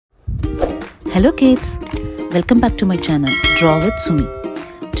Hello kids, welcome back to my channel Draw with Sumi.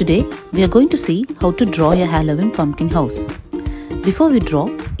 Today we are going to see how to draw a Halloween pumpkin house. Before we draw,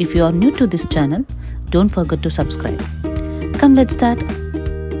 if you are new to this channel, don't forget to subscribe. Come, let's start.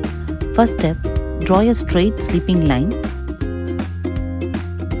 First step, draw a straight sleeping line.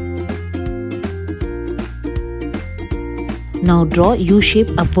 Now draw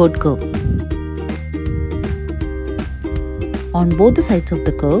U-shaped upward curve. On both the sides of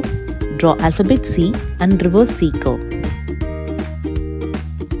the curve, draw alphabet C and reverse C curve.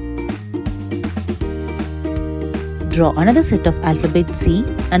 Draw another set of alphabet C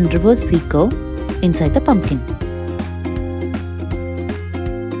and reverse C curve inside the pumpkin.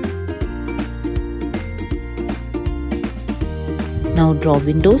 Now draw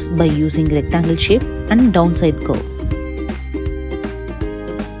windows by using rectangle shape and downside curve.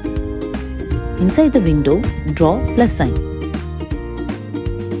 Inside the window, draw plus sign.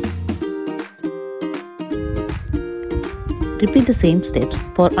 Repeat the same steps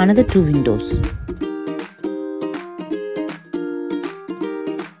for another two windows.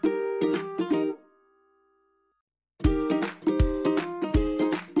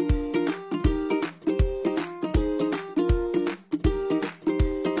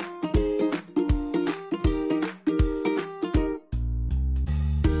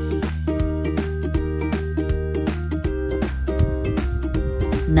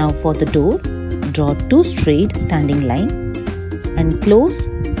 Now for the door, draw two straight standing lines and close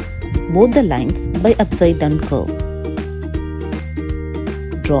both the lines by upside down curve.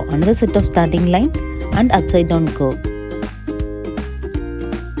 Draw another set of standing line and upside down curve.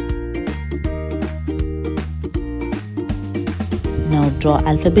 Now draw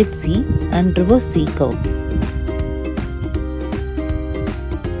alphabet C and reverse C curve.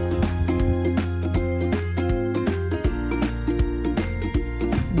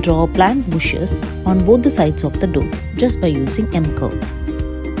 Draw plant bushes on both the sides of the door just by using M curve.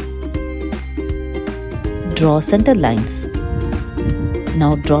 Draw center lines.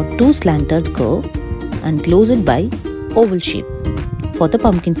 Now draw two slanted curve and close it by oval shape. For the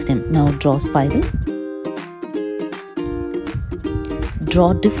pumpkin stem, now draw spiral.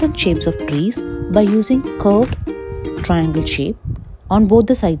 Draw different shapes of trees by using curved triangle shape on both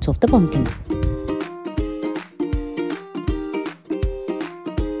the sides of the pumpkin.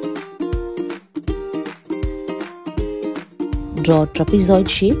 Draw trapezoid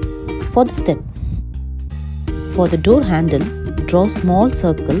shape for the step. For the door handle, draw small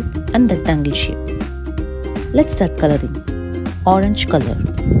circle and rectangle shape. Let's start coloring. Orange color.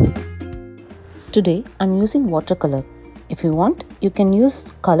 Today I'm using watercolor. If you want, you can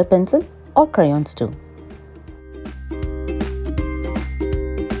use color pencil or crayons too.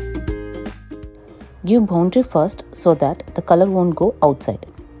 Give boundary first so that the color won't go outside.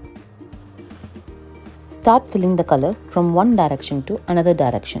 Start filling the color from one direction to another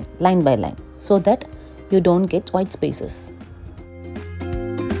direction, line by line, so that you don't get white spaces.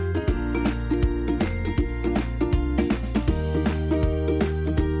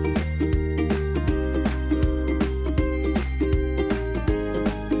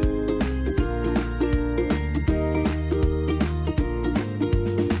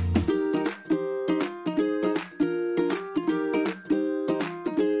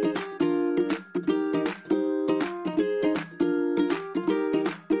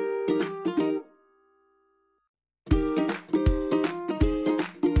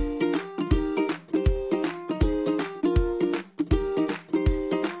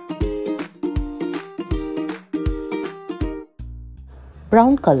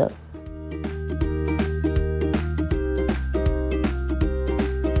 Brown color.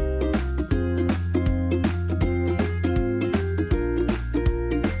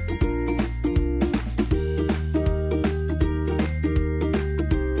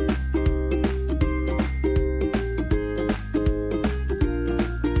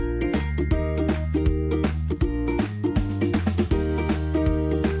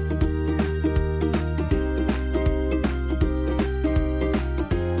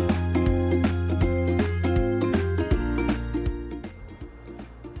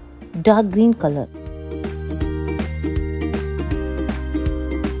 Dark green color.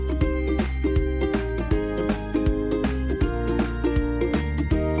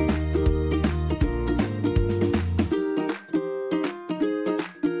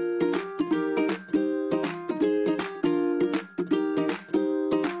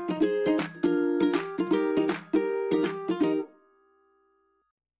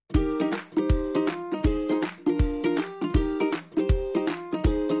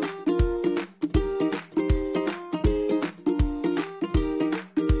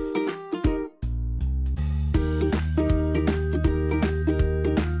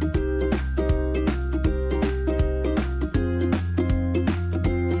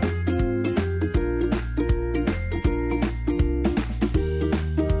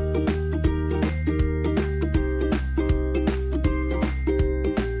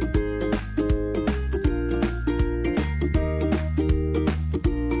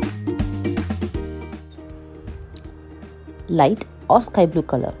 light or sky blue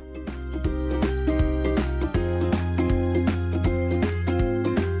color.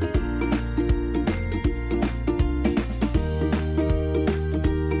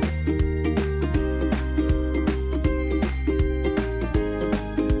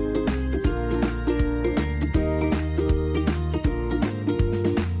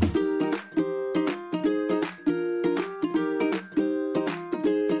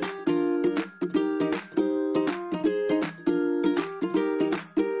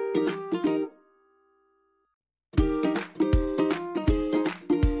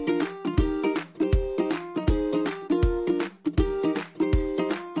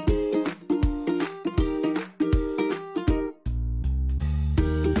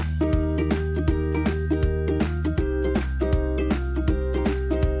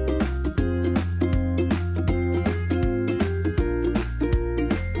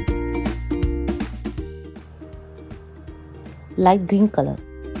 Light green color.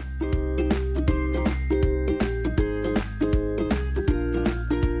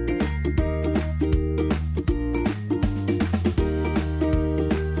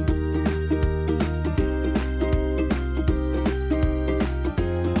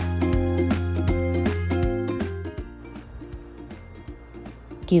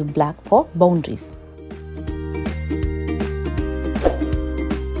 Give black for boundaries.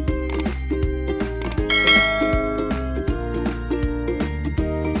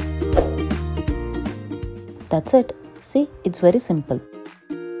 That's it. See, it's very simple.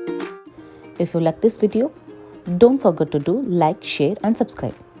 If you like this video, don't forget to do like, share and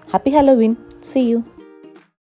subscribe. Happy Halloween. See you.